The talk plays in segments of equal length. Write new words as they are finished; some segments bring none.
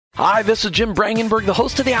Hi, this is Jim Brangenberg, the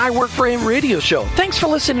host of the I Work for Him radio show. Thanks for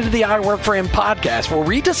listening to the I Work for Him podcast, where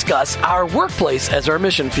we discuss our workplace as our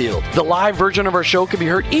mission field. The live version of our show can be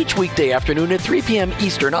heard each weekday afternoon at 3 p.m.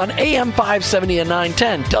 Eastern on AM 570 and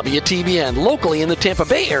 910 WTBN, locally in the Tampa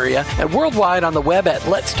Bay area, and worldwide on the web at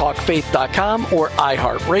letstalkfaith.com or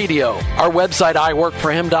iHeartRadio. Our website,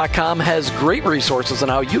 iworkforhim.com, has great resources on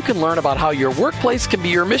how you can learn about how your workplace can be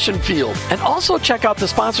your mission field. And also check out the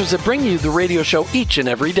sponsors that bring you the radio show each and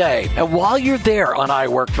every day. And while you're there on I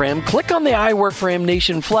Work for Him, click on the I Work for Him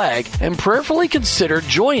Nation flag and prayerfully consider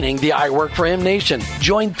joining the I Work for Him Nation.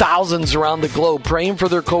 Join thousands around the globe praying for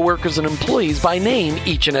their coworkers and employees by name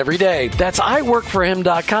each and every day. That's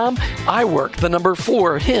iworkforhim.com,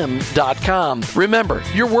 iwork4him.com. Remember,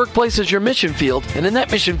 your workplace is your mission field, and in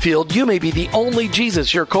that mission field, you may be the only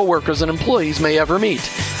Jesus your coworkers and employees may ever meet.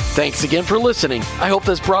 Thanks again for listening. I hope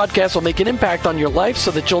this broadcast will make an impact on your life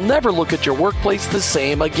so that you'll never look at your workplace the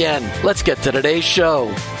same again. Let's get to today's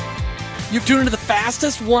show. You've tuned into the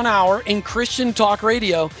fastest 1 hour in Christian talk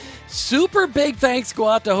radio. Super big thanks go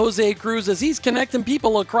out to Jose Cruz as he's connecting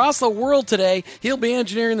people across the world today. He'll be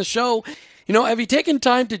engineering the show. You know, have you taken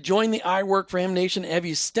time to join the I Work for Him Nation? Have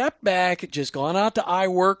you stepped back, just gone out to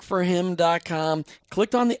iworkforhim.com,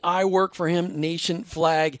 clicked on the I Work for Him Nation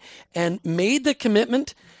flag, and made the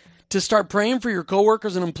commitment to start praying for your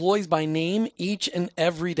coworkers and employees by name each and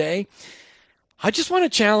every day? I just want to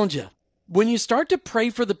challenge you. When you start to pray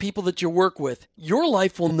for the people that you work with, your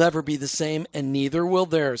life will never be the same, and neither will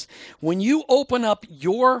theirs. When you open up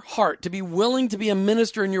your heart to be willing to be a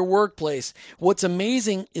minister in your workplace, what's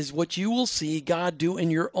amazing is what you will see God do in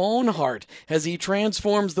your own heart as He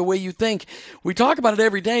transforms the way you think. We talk about it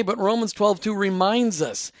every day, but Romans 12:2 reminds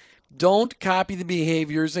us, don't copy the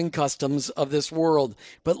behaviors and customs of this world,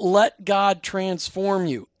 but let God transform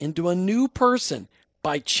you into a new person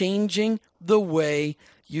by changing the way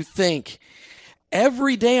you think.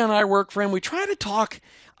 Every day on I Work for Him, we try to talk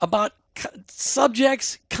about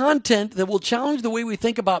subjects, content that will challenge the way we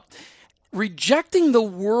think about rejecting the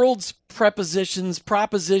world's propositions,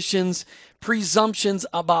 presumptions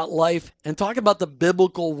about life, and talk about the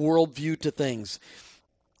biblical worldview to things.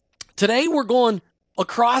 Today, we're going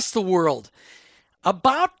across the world.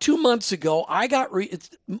 About 2 months ago, I got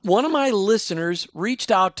one of my listeners reached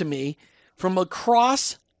out to me from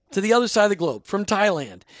across to the other side of the globe, from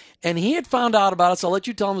Thailand. And he had found out about us. I'll let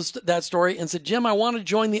you tell him that story, and said, Jim, I want to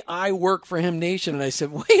join the I Work for Him Nation. And I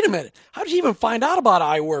said, wait a minute, how did you even find out about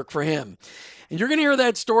I Work for Him? And you're going to hear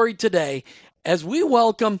that story today as we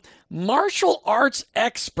welcome martial arts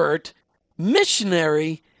expert,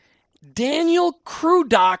 missionary, Daniel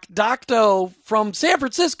Docto from San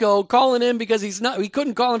Francisco, calling in because he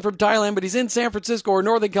couldn't call in from Thailand, but he's in San Francisco or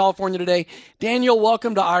Northern California today. Daniel,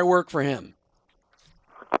 welcome to I Work for Him.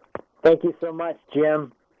 Thank you so much,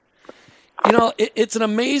 Jim. You know, it's an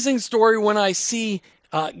amazing story when I see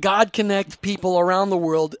God connect people around the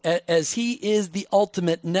world as He is the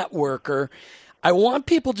ultimate networker. I want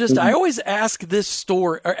people I always ask this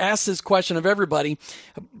question of everybody.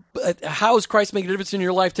 How is Christ making a difference in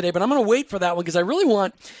your life today? But I'm going to wait for that one because I really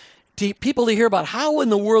want people to hear about how in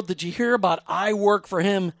the world did you hear about I Work for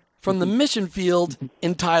Him from the mission field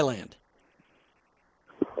in Thailand?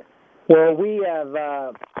 Well, we have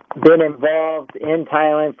been involved in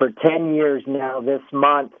Thailand for 10 years now this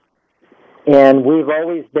month, and we've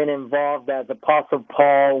always been involved as Apostle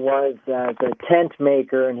Paul was as a tent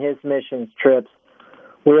maker in his missions trips.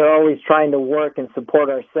 We are always trying to work and support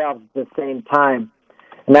ourselves at the same time,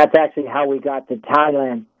 and that's actually how we got to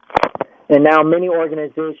Thailand. And now many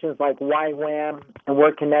organizations like YWAM, and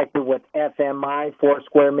we're connected with FMI,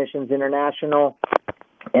 Foursquare Missions International,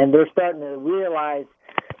 and they're starting to realize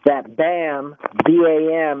that BAM,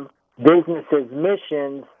 B-A-M, businesses,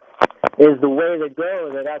 missions, is the way to go,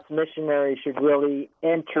 that us missionaries should really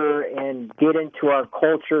enter and get into our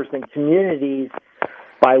cultures and communities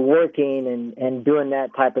by working and doing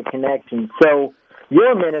that type of connection. So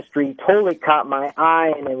your ministry totally caught my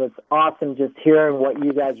eye, and it was awesome just hearing what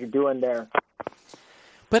you guys are doing there.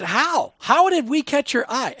 But how? How did we catch your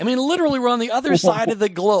eye? I mean, literally, we're on the other side of the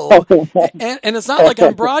globe, and it's not like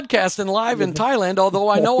I'm broadcasting live in Thailand, although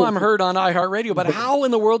I know I'm heard on iHeartRadio, but how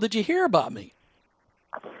in the world did you hear about me?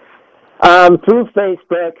 Through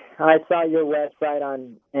Facebook, I saw your website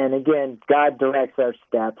and again, God directs our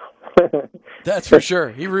steps. That's for sure.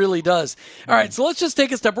 He really does. All right, so let's just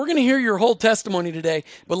take a step. We're going to hear your whole testimony today,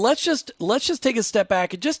 but let's just take a step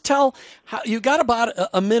back and just tell how you got about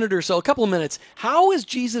a minute or so, a couple of minutes. How is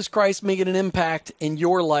Jesus Christ making an impact in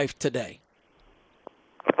your life today?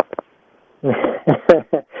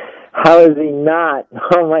 How is He not?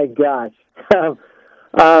 Oh my gosh.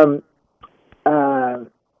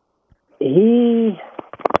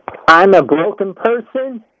 I'm a broken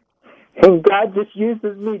person, and God just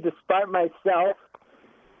uses me despite myself.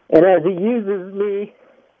 And as He uses me,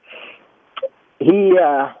 He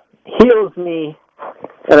heals me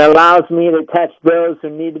and allows me to touch those who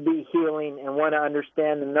need to be healing and want to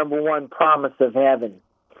understand the number one promise of heaven.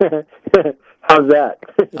 How's that?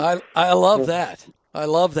 I love that. I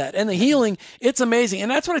love that. And the healing, it's amazing. And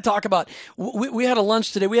that's what I talk about. We had a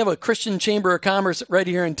lunch today. We have a Christian Chamber of Commerce right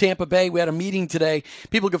here in Tampa Bay. We had a meeting today.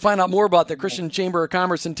 People can find out more about the Christian Chamber of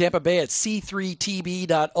Commerce in Tampa Bay at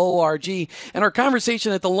c3tb.org. And our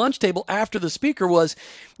conversation at the lunch table after the speaker was,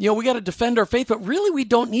 we got to defend our faith, but really we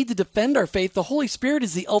don't need to defend our faith. The Holy Spirit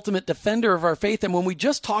is the ultimate defender of our faith. And when we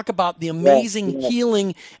just talk about the amazing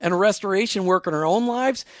healing and restoration work in our own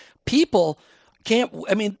lives, people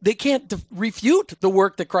they can't refute the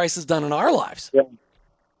work that Christ has done in our lives. Yeah.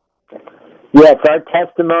 Yes, our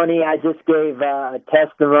testimony, I just gave a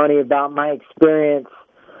testimony about my experience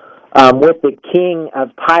with the King of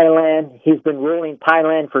Thailand. He's been ruling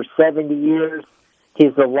Thailand for 70 years.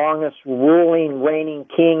 He's the longest reigning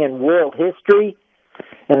king in world history.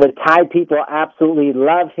 And the Thai people absolutely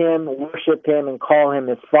love him, worship him, and call him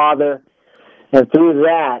his father. And through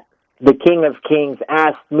that, the King of Kings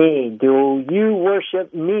asked me, do you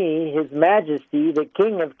worship me, His Majesty, the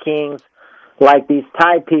King of Kings, like these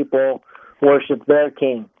Thai people worship their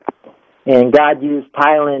king? And God used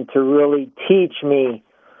Thailand to really teach me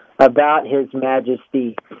about His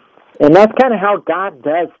Majesty. And that's kind of how God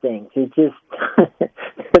does things. It's just,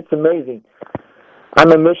 it's amazing.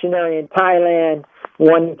 I'm a missionary in Thailand,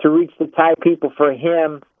 wanting to reach the Thai people for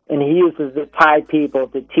Him, and He uses the Thai people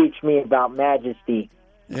to teach me about majesty.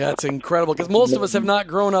 Yeah, it's incredible because most of us have not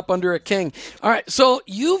grown up under a king. All right, so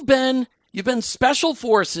you've been special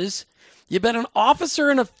forces, you've been an officer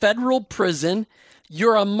in a federal prison,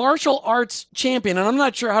 you're a martial arts champion, and I'm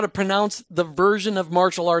not sure how to pronounce the version of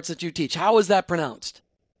martial arts that you teach. How is that pronounced?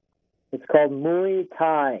 It's called Muay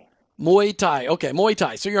Thai. Muay Thai. Okay, Muay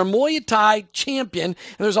Thai. So you're a Muay Thai champion, and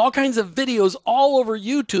there's all kinds of videos all over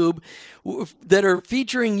YouTube that are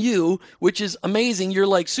featuring you, which is amazing. You're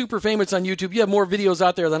like super famous on YouTube. You have more videos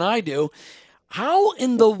out there than I do. How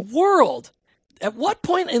in the world, at what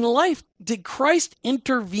point in life did Christ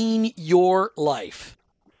intervene your life?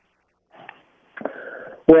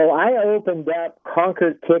 Well, I opened up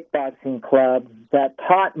Concord Kickboxing Club that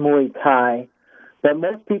taught Muay Thai, but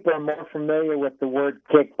most people are more familiar with the word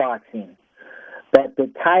kickboxing. But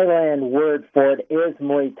the Thailand word for it is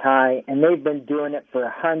Muay Thai, and they've been doing it for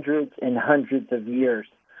hundreds and hundreds of years.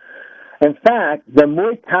 In fact, the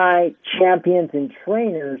Muay Thai champions and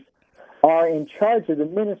trainers are in charge of the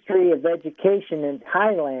Ministry of Education in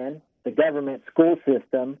Thailand, the government school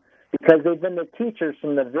system, because they've been the teachers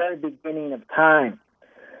from the very beginning of time.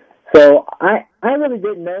 So I really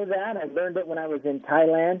didn't know that. I learned it when I was in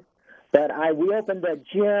Thailand. But we opened a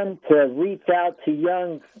gym to reach out to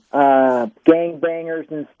young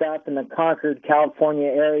gangbangers and stuff in the Concord, California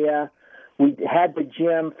area. We had the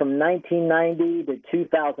gym from 1990 to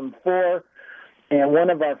 2004, and one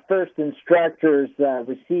of our first instructors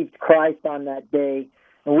received Christ on that day,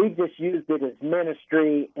 and we just used it as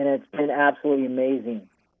ministry, and it's been absolutely amazing.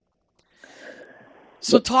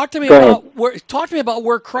 So talk to me about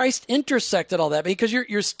where Christ intersected all that, because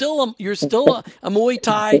you're still a Muay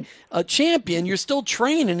Thai champion. You're still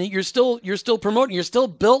training, you're still promoting. You're still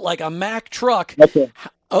built like a Mack truck. Okay.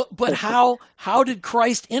 But how did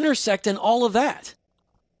Christ intersect in all of that?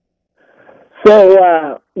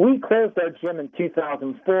 So we closed our gym in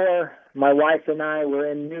 2004. My wife and I were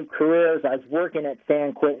in new careers. I was working at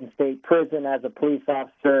San Quentin State Prison as a police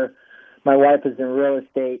officer. My wife is in real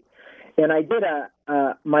estate. And I did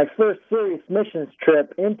my first serious missions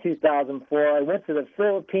trip in 2004. I went to the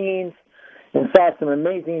Philippines and saw some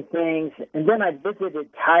amazing things. And then I visited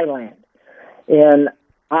Thailand. And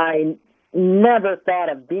I never thought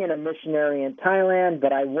of being a missionary in Thailand,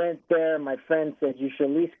 but I went there. My friend said, you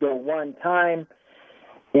should at least go one time.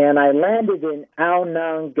 And I landed in Ao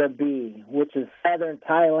Nang Gabi, which is southern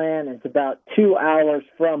Thailand. It's about 2 hours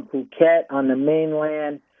from Phuket on the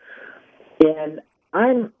mainland. And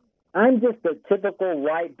I'm just a typical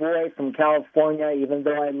white boy from California, even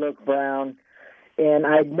though I look brown. And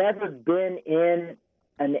I'd never been in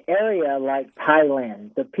an area like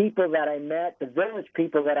Thailand. The people that I met, the village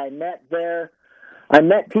people that I met there, I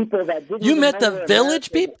met people that didn't. You met the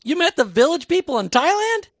village people? You met the village people in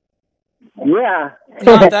Thailand? Yeah.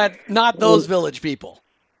 Not those village people.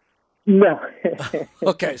 No.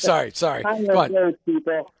 Okay, sorry. I Go on. met those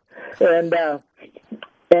people. And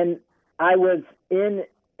I was in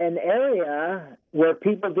an area where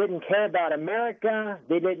people didn't care about America.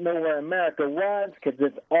 They didn't know where America was because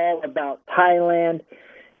it's all about Thailand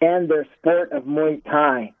and their sport of Muay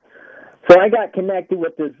Thai. So I got connected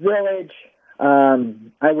with this village.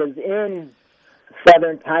 I was in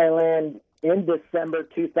southern Thailand in December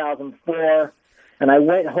 2004, and I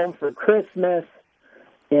went home for Christmas.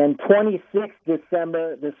 In 26th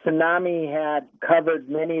December, the tsunami had covered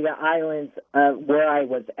many of the islands where I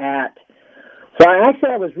was at. So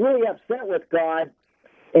I was really upset with God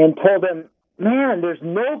and told him, man, there's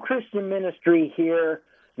no Christian ministry here.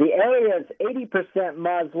 The area is 80%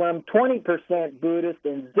 Muslim, 20% Buddhist,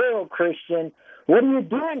 and 0 Christian. What are you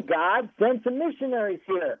doing, God? Send some missionaries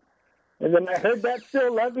here. And then I heard that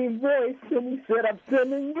still loving voice, and he said, I'm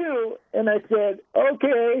sending you. And I said,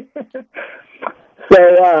 okay.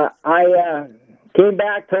 So I came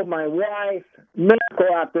back, told my wife,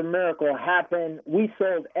 miracle after miracle happened. We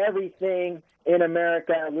sold everything in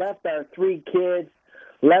America, left our 3 kids,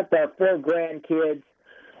 left our 4 grandkids,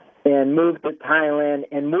 and moved to Thailand.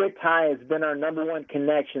 And Muay Thai has been our number one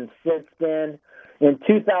connection since then. In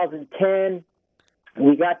 2010,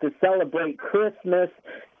 we got to celebrate Christmas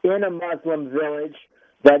in a Muslim village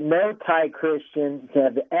that no Thai Christians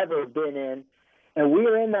have ever been in. And we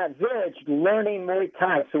were in that village learning Muay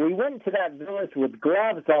Thai. So we went into that village with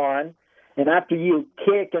gloves on, and after you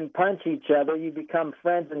kick and punch each other, you become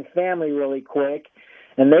friends and family really quick.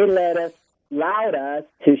 And they allowed us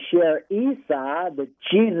to share Isa, the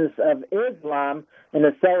Jesus of Islam, and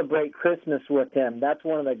to celebrate Christmas with him. That's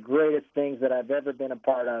one of the greatest things that I've ever been a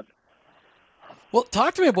part of. Well,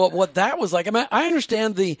 talk to me about what that was like. I mean, I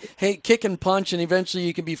understand the, hey, kick and punch, and eventually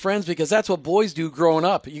you can be friends because that's what boys do growing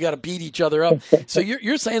up. You got to beat each other up. So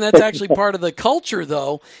you're saying that's actually part of the culture,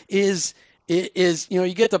 though, is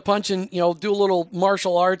you get to punch and, do a little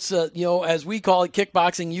martial arts, as we call it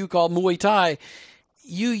kickboxing, you call Muay Thai.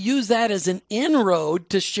 You use that as an inroad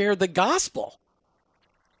to share the gospel.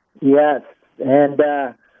 Yes, and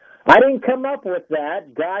I didn't come up with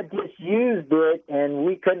that. God just used it, and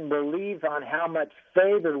we couldn't believe on how much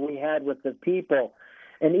favor we had with the people.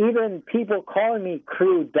 And even people calling me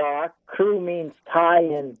Crew Doc. Crew means Thai,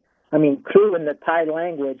 Crew in the Thai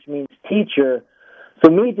language means teacher.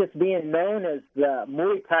 So me just being known as the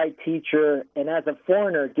Muay Thai teacher and as a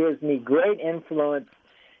foreigner gives me great influence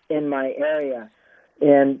in my area.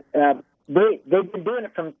 And they've been doing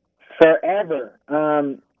it from forever.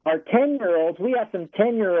 Our 10-year-olds, we have some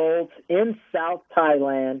 10-year-olds in South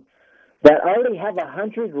Thailand that already have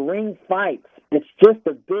 100 ring fights. It's just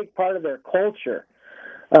a big part of their culture.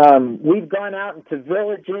 We've gone out into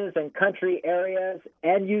villages and country areas,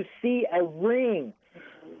 and you see a ring.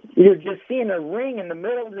 You're just seeing a ring in the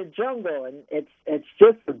middle of the jungle, and it's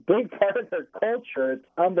just a big part of their culture. It's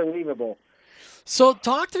unbelievable. So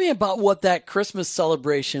talk to me about what that Christmas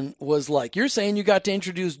celebration was like. You're saying you got to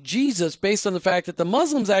introduce Jesus based on the fact that the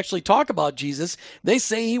Muslims actually talk about Jesus. They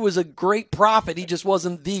say he was a great prophet. He just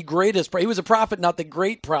wasn't the greatest. He was a prophet, not the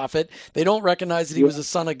great prophet. They don't recognize that he was the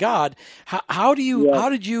Son of God. How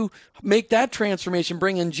did you make that transformation,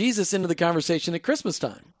 bringing Jesus into the conversation at Christmas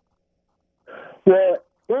time? Well,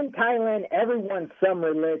 in Thailand, everyone's some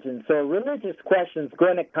religion, so religious questions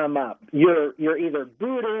going to come up. You're either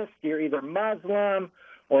Buddhist, you're either Muslim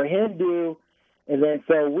or Hindu, and then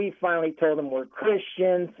so we finally told them we're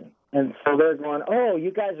Christians, and so they're going, oh, you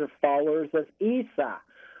guys are followers of Isa,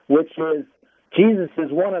 which is, Jesus is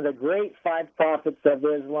one of the great 5 prophets of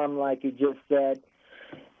Islam, like you just said,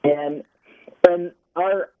 and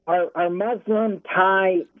our Muslim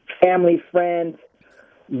Thai family friends,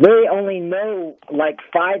 they only know like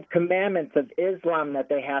 5 commandments of Islam that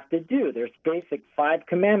they have to do. There's basic 5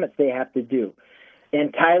 commandments they have to do.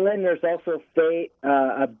 In Thailand, there's also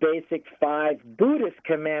a basic 5 Buddhist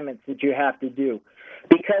commandments that you have to do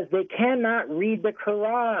because they cannot read the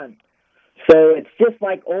Quran. So it's just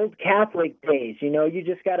like old Catholic days. You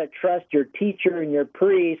just got to trust your teacher and your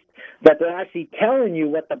priest that they're actually telling you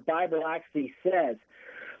what the Bible actually says.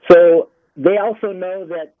 So they also know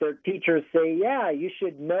that their teachers say, yeah, you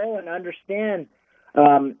should know and understand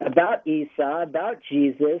about Isa, about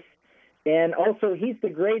Jesus, and also he's the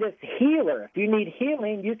greatest healer. If you need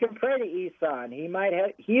healing, you can pray to Isa, and he might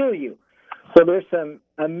heal you. So there's some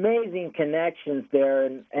amazing connections there,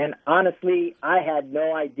 and honestly, I had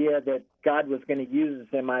no idea that God was going to use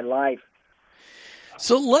this in my life.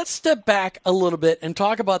 So let's step back a little bit and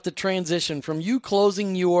talk about the transition from you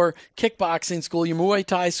closing your kickboxing school, your Muay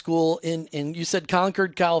Thai school in you said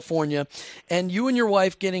Concord, California, and you and your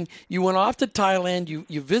wife you went off to Thailand,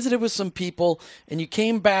 you visited with some people, and you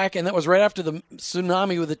came back, and that was right after the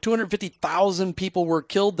tsunami where the 250,000 people were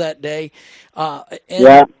killed that day.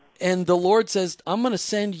 and the Lord says, I'm going to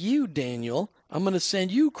send you, Daniel. I'm going to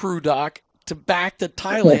send you, Crew Doc, back to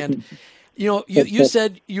Thailand. You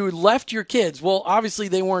said you left your kids. Well, obviously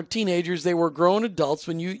they weren't teenagers; they were grown adults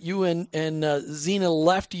when you and Zena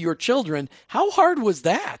left your children. How hard was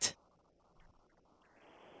that?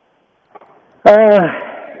 So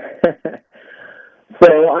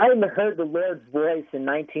I heard the Lord's voice in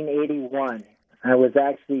 1981. I was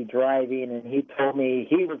actually driving, and He told me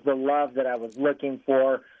He was the love that I was looking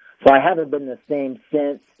for. So I haven't been the same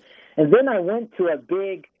since. And then I went to a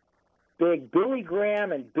big Billy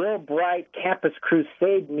Graham and Bill Bright Campus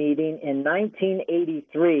Crusade meeting in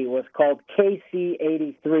 1983. It was called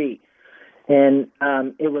KC83. And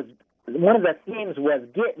it was, one of the themes was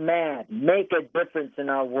get mad, make a difference in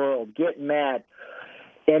our world, get mad.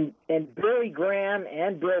 And Billy Graham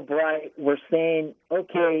and Bill Bright were saying,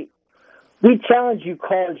 okay, we challenge you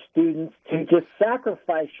college students to just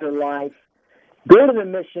sacrifice your life, go to the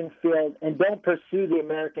mission field, and don't pursue the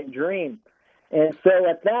American dream. And so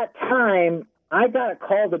at that time, I got a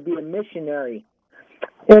call to be a missionary.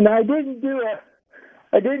 And I didn't do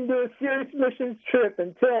a serious missions trip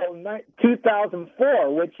until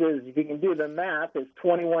 2004, which is, if you can do the math, is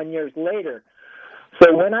 21 years later.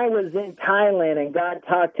 So when I was in Thailand and God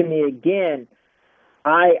talked to me again,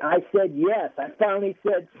 I said yes. I finally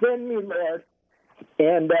said, send me, Lord.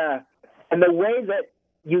 And the way that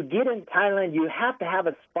you get in Thailand, you have to have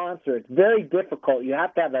a sponsor. It's very difficult. You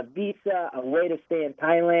have to have a visa, a way to stay in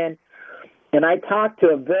Thailand. And I talked to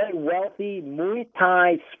a very wealthy Muay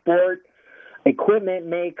Thai sport equipment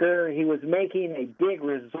maker. He was making a big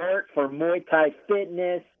resort for Muay Thai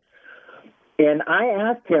fitness. And I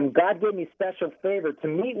asked him, God gave me special favor to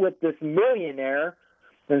meet with this millionaire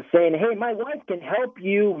and saying, hey, my wife can help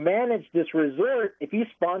you manage this resort if you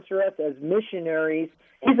sponsor us as missionaries.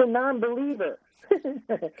 He's a non-believer.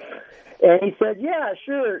 And he said, yeah,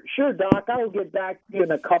 sure, Doc, I will get back to you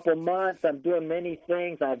in a couple months. I'm doing many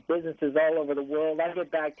things. I have businesses all over the world. I'll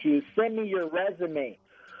get back to you. Send me your resume.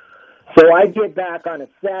 So I get back on a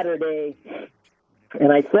Saturday,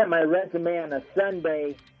 and I sent my resume on a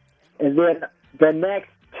Sunday, and then the next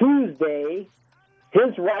Tuesday,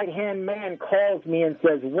 his right-hand man calls me and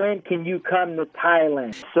says, when can you come to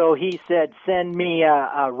Thailand? So he said, send me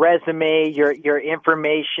a resume, your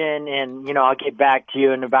information, and, I'll get back to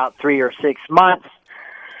you in about 3 or 6 months.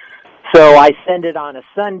 So I send it on a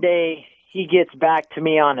Sunday. He gets back to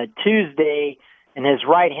me on a Tuesday, and his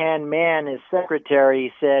right-hand man, his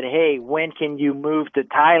secretary, said, hey, when can you move to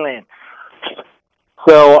Thailand?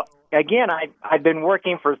 So again, I've been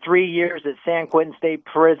working for 3 years at San Quentin State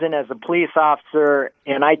Prison as a police officer,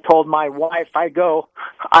 and I told my wife,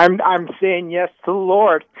 I'm saying yes to the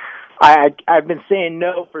Lord. I've been saying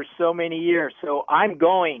no for so many years, so I'm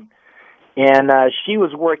going. And she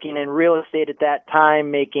was working in real estate at that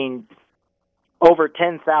time, making over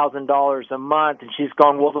 $10,000 a month, and she's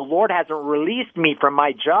going, well, the Lord hasn't released me from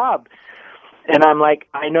my job. And I'm like,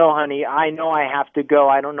 I know, honey, I know I have to go.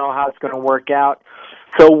 I don't know how it's going to work out.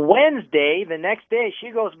 So Wednesday, the next day, she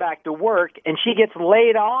goes back to work, and she gets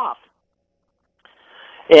laid off.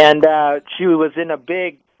 And she was in a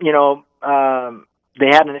big, they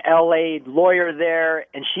had an L.A. lawyer there,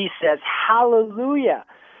 and she says, hallelujah.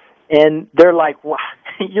 And they're like, wow,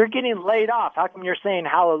 you're getting laid off. How come you're saying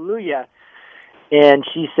hallelujah? And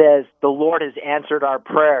she says, the Lord has answered our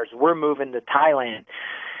prayers. We're moving to Thailand.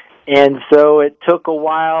 And so it took a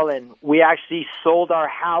while, and we actually sold our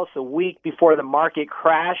house a week before the market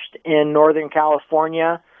crashed in Northern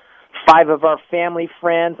California. 5 of our family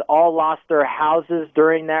friends all lost their houses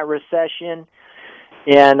during that recession,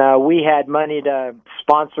 and we had money to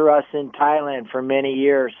sponsor us in Thailand for many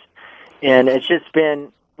years. And it's just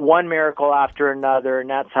been one miracle after another, and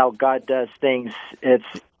that's how God does things. It's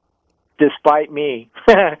despite me.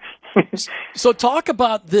 So talk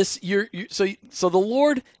about this. So the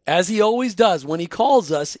Lord, as He always does, when He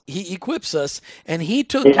calls us, He equips us, and He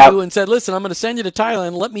took you and said, listen, I'm going to send you to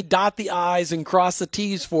Thailand. Let me dot the I's and cross the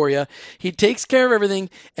T's for you. He takes care of everything,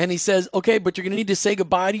 and He says, okay, but you're going to need to say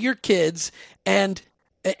goodbye to your kids, and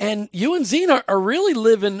you and Zena are really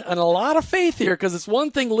living in a lot of faith here, because it's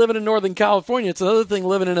one thing living in Northern California. It's another thing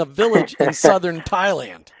living in a village in southern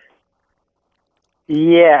Thailand.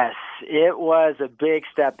 Yes, it was a big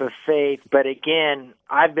step of faith. But again,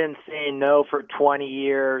 I've been saying no for 20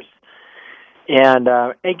 years. And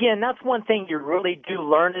again, that's one thing you really do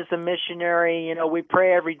learn as a missionary. We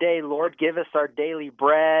pray every day, Lord, give us our daily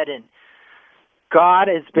bread. And God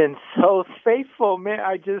has been so faithful, man.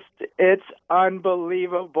 It's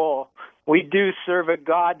unbelievable. We do serve a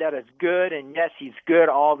God that is good, and yes, He's good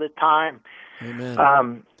all the time.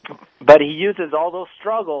 Amen. But He uses all those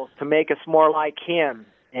struggles to make us more like Him.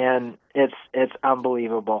 and it's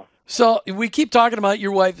unbelievable. So we keep talking about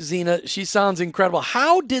your wife, Zena. She sounds incredible.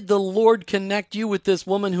 How did the Lord connect you with this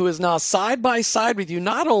woman who is now side by side with you,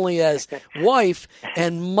 not only as wife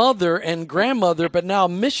and mother and grandmother, but now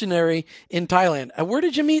missionary in Thailand? Where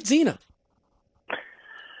did you meet Zena?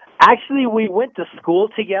 Actually, we went to school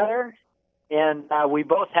together, and we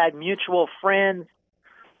both had mutual friends,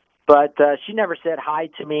 but she never said hi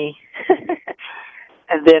to me.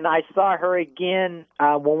 And then I saw her again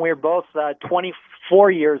when we were both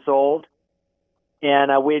 24 years old,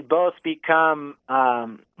 and we had both become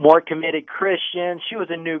more committed Christians. She was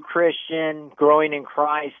a new Christian, growing in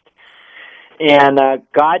Christ, and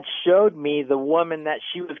God showed me the woman that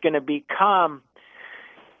she was going to become,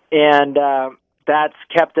 and that's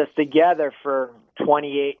kept us together for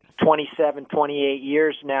 28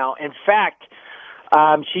 years now. In fact,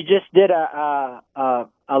 she just did a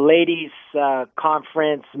ladies'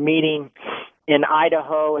 conference meeting in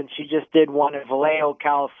Idaho, and she just did one in Vallejo,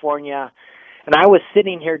 California. And I was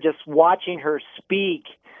sitting here just watching her speak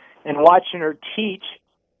and watching her teach.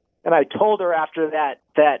 And I told her after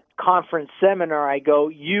that conference seminar, I go,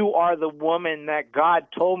 "You are the woman that God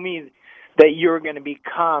told me that you were going to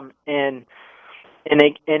become," and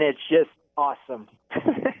it's just awesome.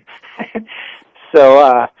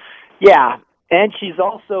 So, yeah. And she's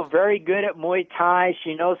also very good at Muay Thai.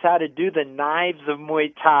 She knows how to do the knives of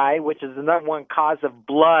Muay Thai, which is the number one cause of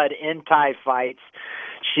blood in Thai fights.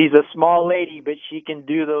 She's a small lady, but she can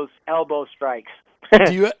do those elbow strikes.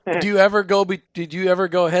 Did you ever go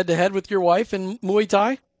head to head with your wife in Muay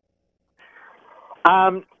Thai?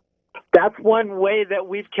 That's one way that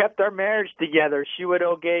we've kept our marriage together. She would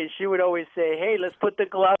always say, "Hey, let's put the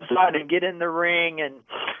gloves on and get in the ring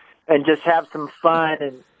and just have some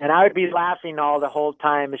fun," and I would be laughing all the whole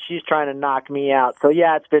time as she's trying to knock me out. So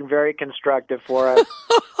yeah, it's been very constructive for us.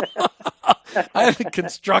 I think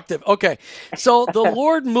constructive. Okay. So the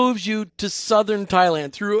Lord moves you to southern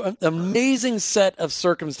Thailand through an amazing set of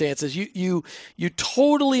circumstances. You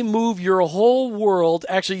totally move your whole world.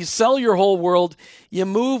 Actually, you sell your whole world. You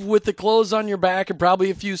move with the clothes on your back and probably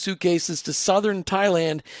a few suitcases to southern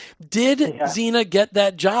Thailand. Did Zena get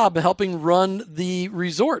that job helping run the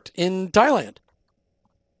resort in Thailand?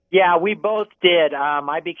 Yeah, we both did.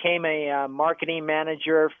 I became a marketing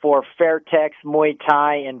manager for Fairtex Muay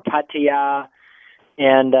Thai in Pattaya,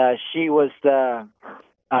 and she was the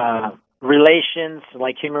relations,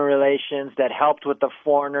 like human relations, that helped with the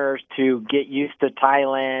foreigners to get used to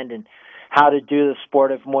Thailand and how to do the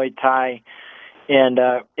sport of Muay Thai. And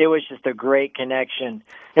it was just a great connection.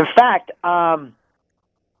 In fact, I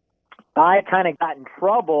kind of got in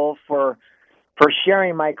trouble for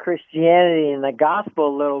sharing my Christianity and the gospel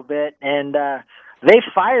a little bit, and they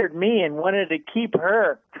fired me and wanted to keep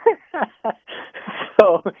her.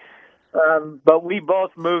 So, but we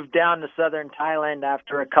both moved down to southern Thailand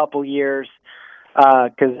after a couple years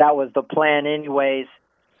because that was the plan anyways.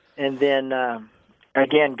 And then,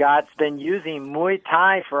 again, God's been using Muay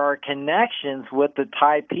Thai for our connections with the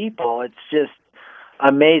Thai people. It's just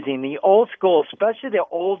amazing. The old school, especially the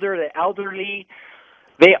older, the elderly,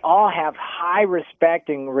 they all have high respect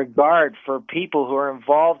and regard for people who are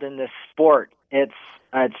involved in this sport. It's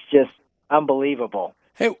just unbelievable.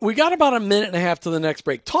 Hey, we got about a minute and a half to the next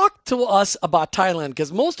break. Talk to us about Thailand,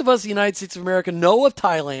 because most of us in the United States of America know of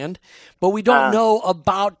Thailand, but we don't know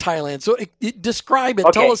about Thailand. So describe it.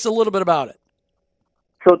 Okay. Tell us a little bit about it.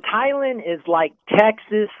 So Thailand is like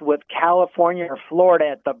Texas with California or Florida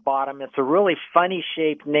at the bottom. It's a really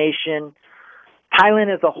funny-shaped nation.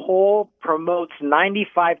 Thailand as a whole promotes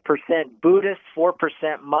 95% Buddhist,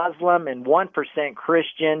 4% Muslim, and 1%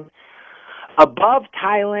 Christian. Above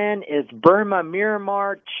Thailand is Burma,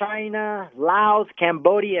 Myanmar, China, Laos,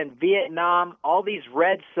 Cambodia, and Vietnam, all these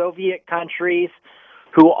red Soviet countries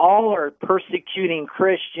who all are persecuting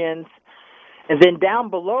Christians. And then down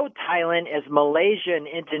below Thailand is Malaysia and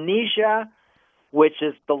Indonesia, which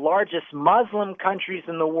is the largest Muslim countries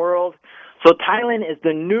in the world. So Thailand is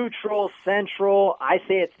the neutral, central, I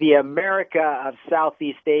say it's the America of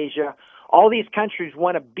Southeast Asia. All these countries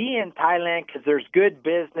want to be in Thailand because there's good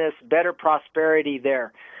business, better prosperity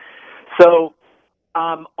there. So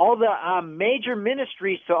all the major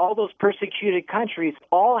ministries to all those persecuted countries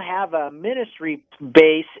all have a ministry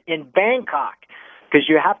base in Bangkok, because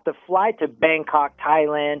you have to fly to Bangkok,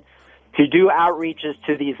 Thailand, to do outreaches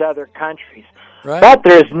to these other countries. Right. But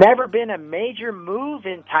there's never been a major move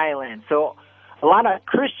in Thailand. So a lot of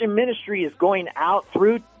Christian ministry is going out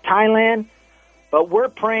through Thailand, but we're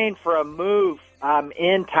praying for a move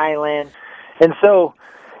in Thailand. And so,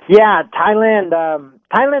 yeah,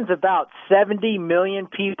 Thailand's about 70 million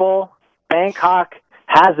people. Bangkok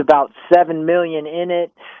has about 7 million in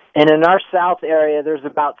it. And in our south area, there's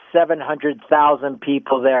about 700,000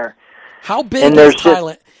 people there. How big is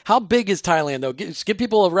Thailand? How big is Thailand, though? Just give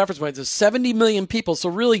people a reference point. There's 70 million people, so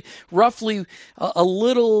really, roughly a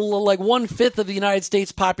little, like 1/5 of the United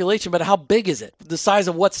States population. But how big is it? The size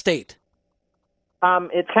of what state?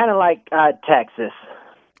 It's kind of like Texas.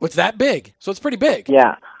 It's that big, so it's pretty big.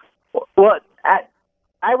 Yeah. Well,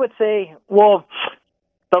 I would say,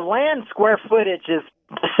 the land square footage is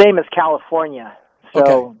the same as California. So,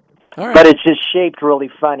 okay. All right. But it's just shaped really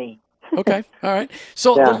funny. Okay. All right.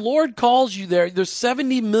 So Yeah. the Lord calls you there. There's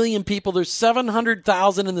 70 million people. There's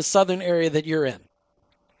 700,000 in the southern area that you're in.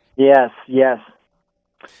 Yes, yes.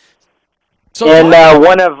 So and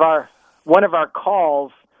one of our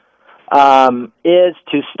calls is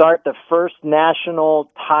to start the first national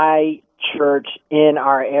Thai church in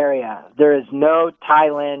our area. There is no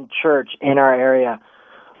Thailand church in our area.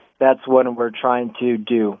 That's what we're trying to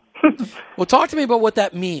do. Well, talk to me about what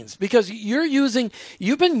that means, because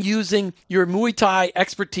you've been using your Muay Thai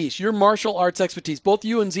expertise, your martial arts expertise. Both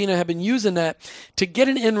you and Zena have been using that to get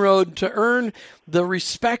an inroad, to earn the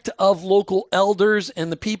respect of local elders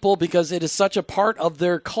and the people, because it is such a part of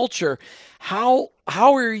their culture. How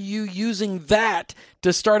are you using that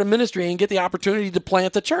to start a ministry and get the opportunity to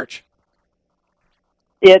plant a church?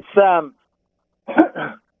 It's so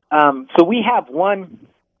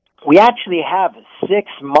we actually have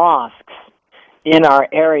 6 mosques in our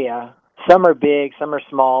area. Some are big, some are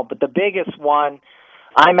small, but the biggest one,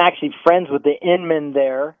 I'm actually friends with the inman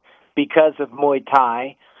there because of Muay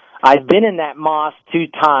Thai. I've been in that mosque 2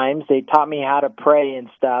 times. They taught me how to pray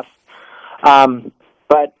and stuff.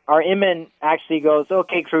 But our imam actually goes,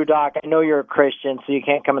 "Okay, Crew Doc, I know you're a Christian, so you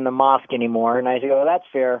can't come in the mosque anymore." And I go, "Oh, that's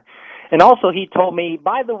fair." And also he told me,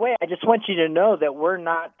 "By the way, I just want you to know that we're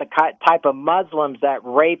not the type of Muslims that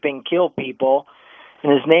rape and kill people."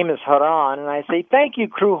 And his name is Haran. And I say, "Thank you,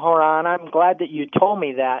 Crew Haran. I'm glad that you told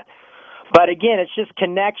me that." But again, it's just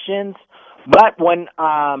connections. But when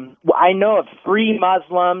I know of 3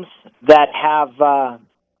 Muslims that have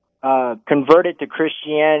converted to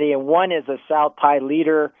Christianity, and one is a South Thai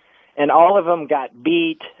leader, and all of them got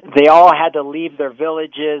beat. They all had to leave their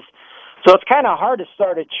villages. So it's kind of hard to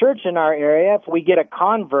start a church in our area. If we get a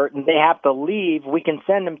convert and they have to leave, we can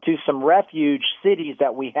send them to some refuge cities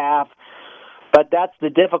that we have. But that's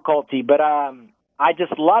the difficulty. But I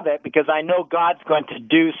just love it because I know God's going to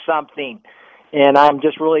do something. And I'm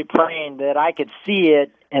just really praying that I could see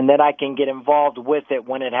it and that I can get involved with it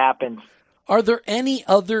when it happens. Are there any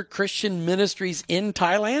other Christian ministries in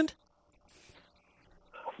Thailand?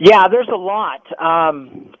 Yeah, there's a lot.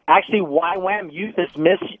 Actually, YWAM Youth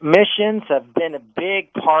Missions have been a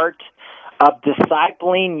big part of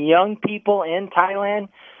discipling young people in Thailand,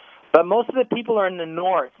 but most of the people are in the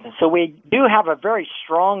north. So we do have a very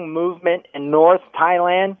strong movement in North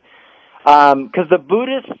Thailand because the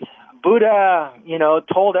Buddha,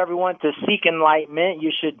 told everyone to seek enlightenment.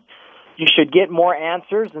 You should get more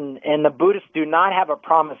answers, and the Buddhists do not have a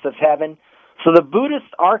promise of heaven. So the Buddhists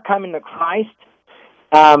are coming to Christ.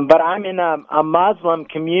 But I'm in a Muslim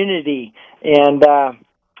community, and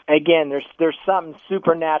again, there's something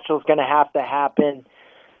supernatural is going to have to happen,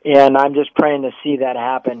 and I'm just praying to see that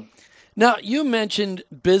happen. Now, you mentioned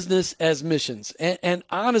business as missions, and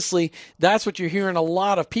honestly, that's what you're hearing a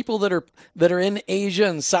lot of people that are in Asia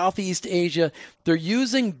and Southeast Asia. They're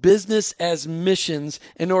using business as missions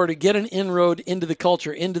in order to get an inroad into the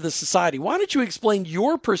culture, into the society. Why don't you explain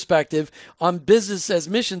your perspective on business as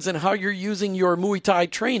missions and how you're using your Muay Thai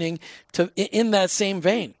training in that same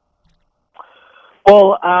vein?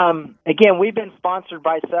 Well, again, we've been sponsored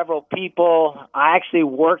by several people. I actually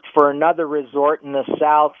worked for another resort in the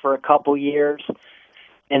South for a couple years,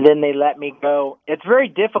 and then they let me go. It's very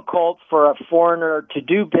difficult for a foreigner to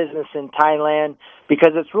do business in Thailand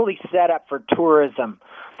because it's really set up for tourism.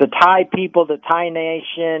 The Thai people, the Thai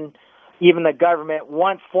nation, even the government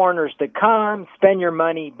wants foreigners to come, spend your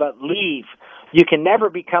money, but leave. You can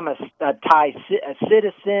never become a Thai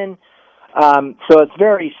citizen. So it's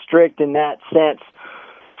very strict in that sense.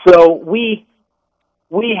 So we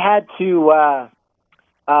had to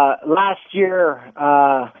last year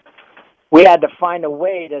we had to find a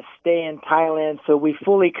way to stay in Thailand. So we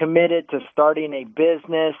fully committed to starting a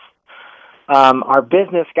business. Our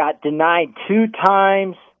business got denied 2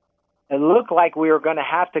 times. It looked like we were going to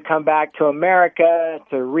have to come back to America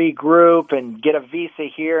to regroup and get a visa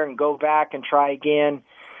here and go back and try again.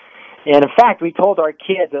 And in fact, we told our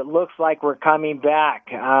kids it looks like we're coming back.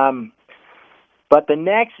 But the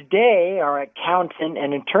next day, our accountant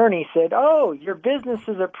and attorney said, "Oh, your business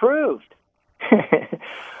is approved."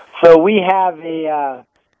 So we have a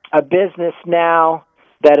business now.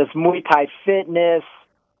 that is Muay Thai fitness.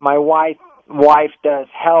 My wife does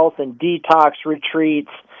health and detox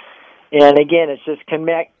retreats. And again, it's just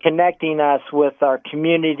connecting us with our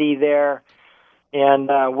community there. And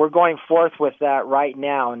we're going forth with that right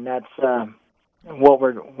now, and that's what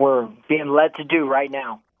we're being led to do right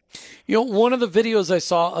now. You know, one of the videos I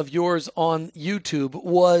saw of yours on YouTube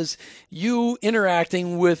was you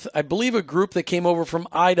interacting with, I believe, a group that came over from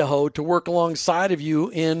Idaho to work alongside of you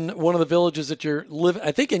in one of the villages that you're living,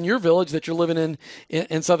 I think in your village that you're living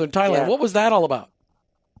in southern Thailand. Yes. What was that all about?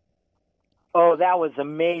 Oh, that was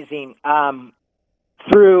amazing.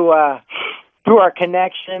 Through our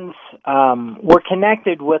connections, we're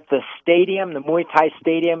connected with the stadium, the Muay Thai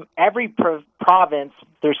stadium. Every province,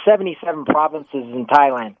 there's 77 provinces in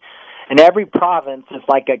Thailand, and every province is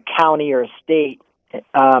like a county or a state.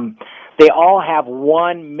 They all have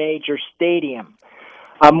one major stadium,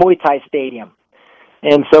 a Muay Thai stadium.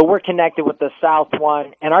 And so we're connected with the South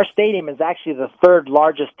one, and our stadium is actually the third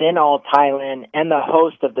largest in all Thailand and the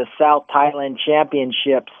host of the South Thailand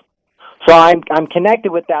Championships. So I'm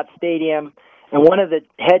connected with that stadium, and one of the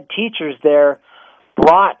head teachers there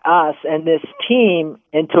brought us and this team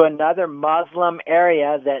into another Muslim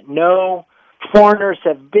area that no foreigners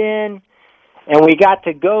have been, and we got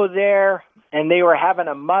to go there, and they were having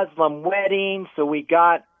a Muslim wedding, so we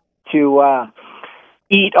got to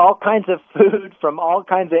eat all kinds of food from all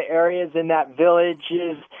kinds of areas in that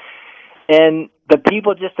villages, and the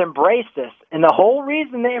people just embraced us. And the whole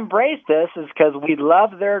reason they embraced us is because we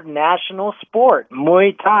love their national sport,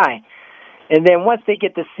 Muay Thai. And then once they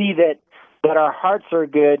get to see that our hearts are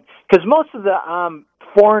good, because most of the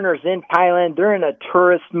foreigners in Thailand, they're in a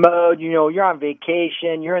tourist mode. You know, you're on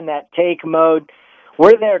vacation, you're in that take mode.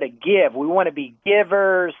 We're there to give. We want to be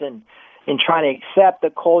givers and trying to accept the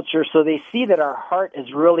culture, so they see that our heart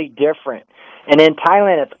is really different. And in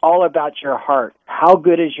Thailand, it's all about your heart. How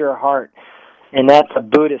good is your heart? And that's a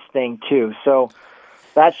Buddhist thing, too. So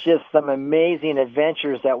that's just some amazing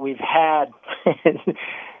adventures that we've had.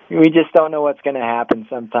 We just don't know what's going to happen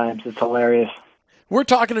sometimes. It's hilarious. We're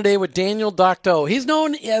talking today with Daniel Docto. He's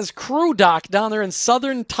known as Crew Doc down there in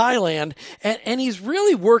southern Thailand, and he's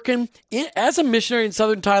really working as a missionary in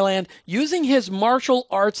southern Thailand, using his martial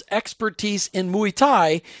arts expertise in Muay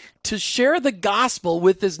Thai to share the gospel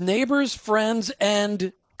with his neighbors, friends,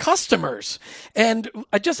 and customers. And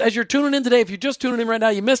as you're tuning in today, if you're just tuning in right now,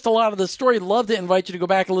 you missed a lot of the story. Love to invite you to go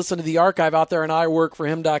back and listen to the archive out there on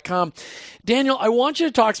iworkforhim.com. Daniel, I want you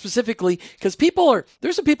to talk specifically, because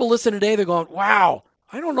there's some people listening today, they're going, wow,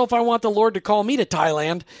 I don't know if I want the Lord to call me to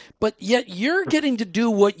Thailand, but yet you're getting to do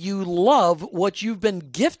what you love, what you've been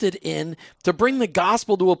gifted in, to bring the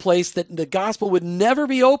gospel to a place that the gospel would never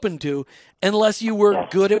be open to unless you were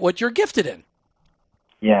good at what you're gifted in.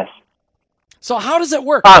 Yes. So how does it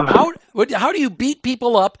work? How do you beat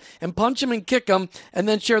people up and punch them and kick them and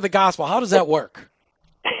then share the gospel? How does that work?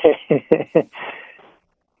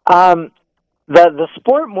 The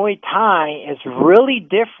sport Muay Thai is really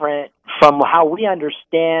different from how we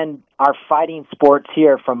understand our fighting sports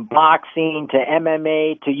here, from boxing to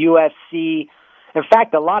MMA to UFC. In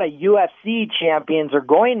fact, a lot of UFC champions are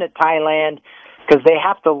going to Thailand because they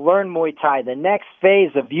have to learn Muay Thai. The next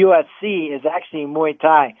phase of UFC is actually Muay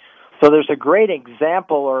Thai. So there's a great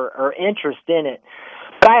example or interest in it.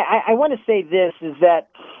 But I want to say this, is that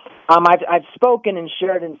I've spoken and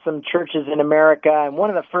shared in some churches in America, and one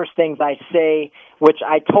of the first things I say, which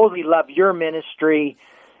I totally love your ministry,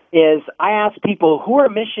 is I ask people, who are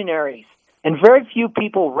missionaries? And very few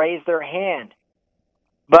people raise their hand.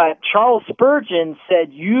 But Charles Spurgeon said,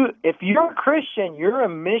 if you're a Christian, you're a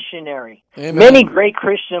missionary. Amen. Many great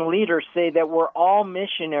Christian leaders say that we're all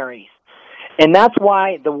missionaries. And that's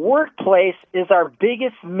why the workplace is our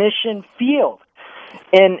biggest mission field.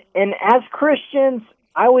 And as Christians,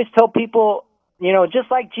 I always tell people,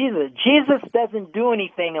 just like Jesus doesn't do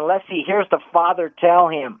anything unless he hears the Father tell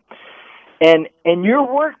him. And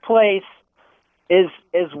your workplace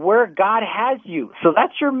is where God has you. So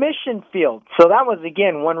that's your mission field. So that was,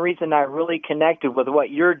 again, one reason I really connected with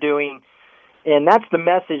what you're doing. And that's the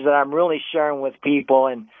message that I'm really sharing with people.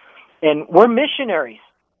 And we're missionaries.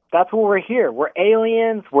 That's what we're here. We're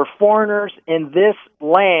aliens. We're foreigners in this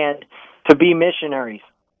land to be missionaries.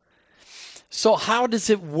 So how does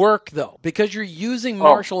it work, though? Because you're using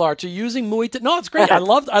martial arts, you're using Muay Thai. No, it's great. I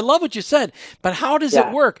love what you said. But how does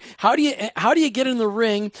it work? How do you get in the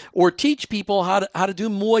ring or teach people how to do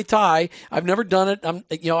Muay Thai? I've never done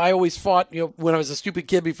it. I always fought. When I was a stupid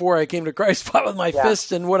kid before I came to Christ, fought with my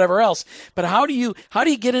fists and whatever else. But how do you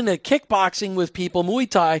get into kickboxing with people, Muay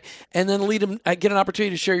Thai, and then lead them get an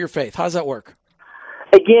opportunity to share your faith? How does that work?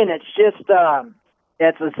 Again, it's just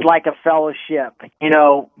it's like a fellowship,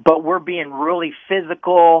 but we're being really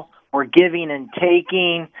physical. We're giving and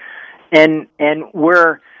taking, and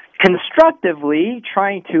we're constructively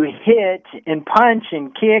trying to hit and punch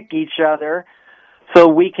and kick each other so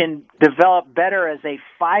we can develop better as a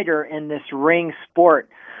fighter in this ring sport.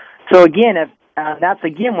 So again, that's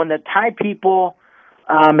when the Thai people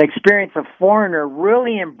experience a foreigner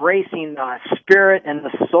really embracing the spirit and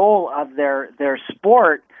the soul of their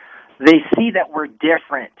sport, they see that we're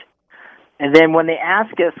different. And then when they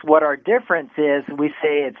ask us what our difference is, we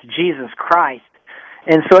say it's Jesus Christ.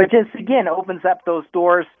 And so it just, again, opens up those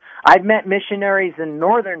doors. I've met missionaries in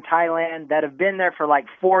northern Thailand that have been there for like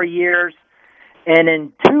 4 years. And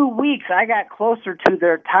in 2 weeks, I got closer to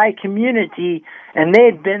their Thai community, and they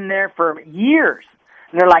had been there for years.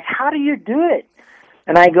 And they're like, how do you do it?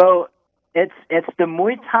 And I go, it's the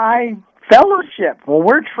Muay Thai fellowship. When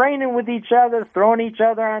we're training with each other, throwing each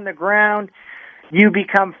other on the ground, you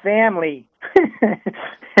become family.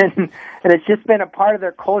 and it's just been a part of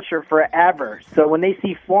their culture forever. So when they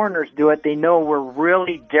see foreigners do it, they know we're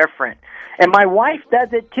really different. And my wife does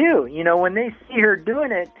it too. When they see her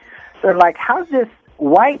doing it, they're like, how's this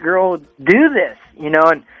white girl do this?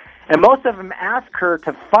 And most of them ask her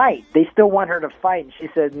to fight. They still want her to fight. And she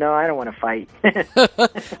says, no, I don't want to fight. All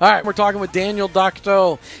right, we're talking with Daniel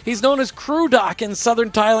Docto. He's known as Crew Doc in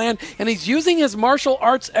southern Thailand, and he's using his martial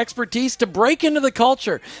arts expertise to break into the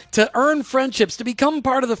culture, to earn friendships, to become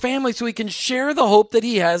part of the family so he can share the hope that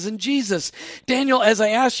he has in Jesus. Daniel, as I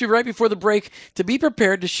asked you right before the break, to be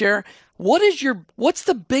prepared to share, what's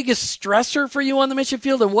the biggest stressor for you on the mission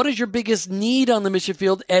field, and what is your biggest need on the mission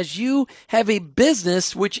field as you have a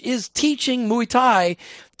business which is teaching Muay Thai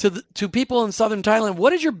to people in southern Thailand?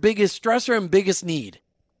 What is your biggest stressor and biggest need?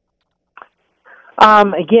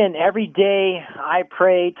 Again, every day I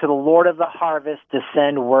pray to the Lord of the harvest to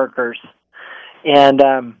send workers. And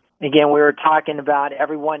again, we were talking about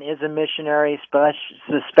everyone is a missionary,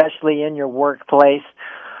 especially in your workplace.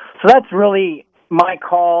 So that's really my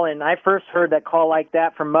call, and I first heard that call like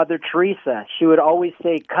that from Mother Teresa. She would always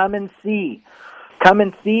say, come and see,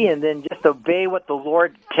 and then just obey what the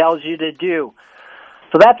Lord tells you to do.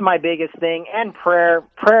 So that's my biggest thing, and prayer.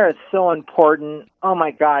 Prayer is so important. Oh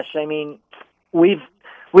my gosh, I mean, we've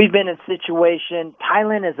been in a situation,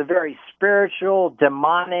 Thailand is a very spiritual,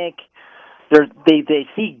 demonic, they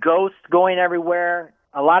see ghosts going everywhere.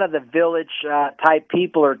 A lot of the village type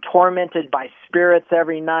people are tormented by spirits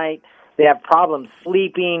every night. They have problems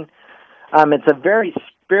sleeping. It's a very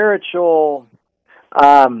spiritual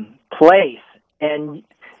place, and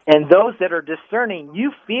those that are discerning,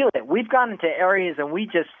 you feel it. We've gone into areas and we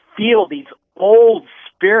just feel these old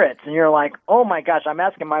spirits, and you're like, oh my gosh! I'm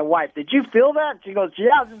asking my wife, did you feel that? She goes,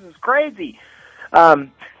 yeah, this is crazy.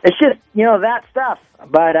 It's just that stuff,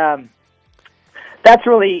 but that's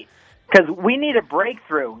really. Because we need a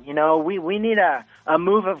breakthrough, we need a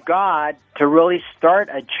move of God to really start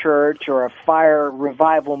a church or a fire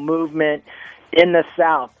revival movement in the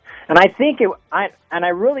South. And I think I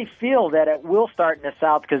really feel that it will start in the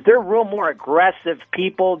South because they're real more aggressive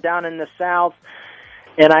people down in the South.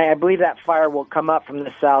 And I believe that fire will come up from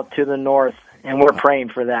the South to the North, and we're praying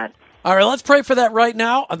for that. All right, let's pray for that right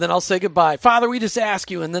now, and then I'll say goodbye. Father, we just ask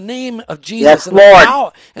you in the name of Jesus, yes, Lord.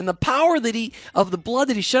 The power of the blood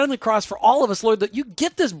that he shed on the cross for all of us, Lord, that you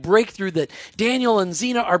get this breakthrough that Daniel and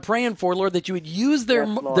Zena are praying for, Lord, that you would use their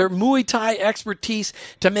Muay Thai expertise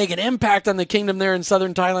to make an impact on the kingdom there in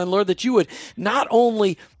southern Thailand, Lord, that you would not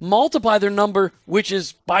only multiply their number, which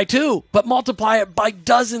is by 2, but multiply it by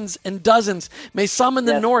dozens and dozens. May some in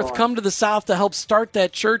the north come to the south to help start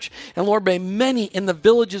that church, and Lord, may many in the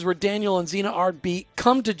villages where Daniel and Zena are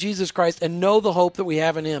come to Jesus Christ and know the hope that we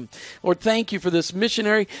have in him. Lord, thank you for this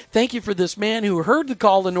missionary. Thank you for this man who heard the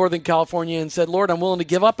call to Northern California and said, Lord, I'm willing to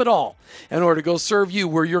give up it all in order to go serve you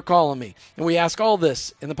where you're calling me. And we ask all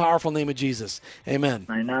this in the powerful name of Jesus. Amen.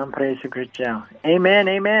 Amen,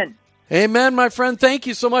 amen. Amen, my friend. Thank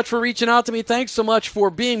you so much for reaching out to me. Thanks so much for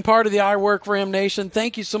being part of the I Work for Him Nation.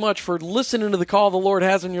 Thank you so much for listening to the call the Lord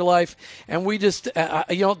has in your life. And we just,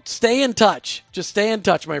 stay in touch. Just stay in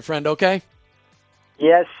touch, my friend, okay?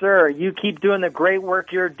 Yes, sir. You keep doing the great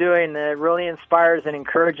work you're doing. It really inspires and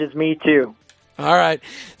encourages me, too. All right.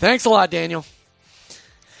 Thanks a lot, Daniel.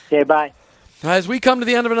 Okay, bye. As we come to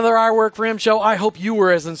the end of another I Work for Him show, I hope you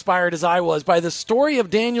were as inspired as I was by the story of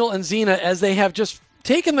Daniel and Zena as they have just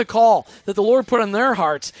taken the call that the Lord put on their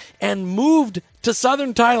hearts and moved to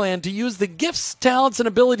southern Thailand to use the gifts, talents, and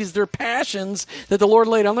abilities, their passions that the Lord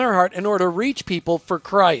laid on their heart in order to reach people for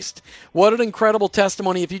Christ. What an incredible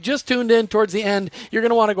testimony. If you just tuned in towards the end, you're going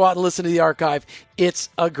to want to go out and listen to the archive. It's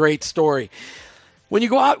a great story. When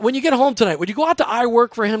you get home tonight, when you go out to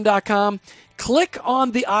iworkforhim.com, click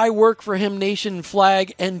on the I Work for Him Nation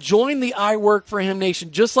flag and join the I Work for Him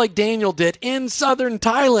Nation, just like Daniel did in southern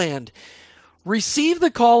Thailand. Receive the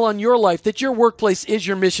call on your life that your workplace is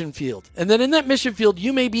your mission field, and that in that mission field,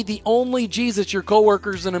 you may be the only Jesus your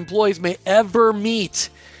coworkers and employees may ever meet.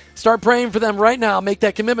 Start praying for them right now. Make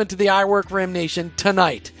that commitment to the I Work for Him Nation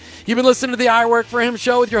tonight. You've been listening to the I Work for Him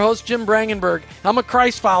show with your host, Jim Brangenberg. I'm a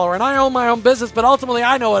Christ follower, and I own my own business, but ultimately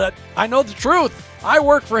I know the truth. I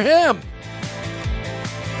work for Him.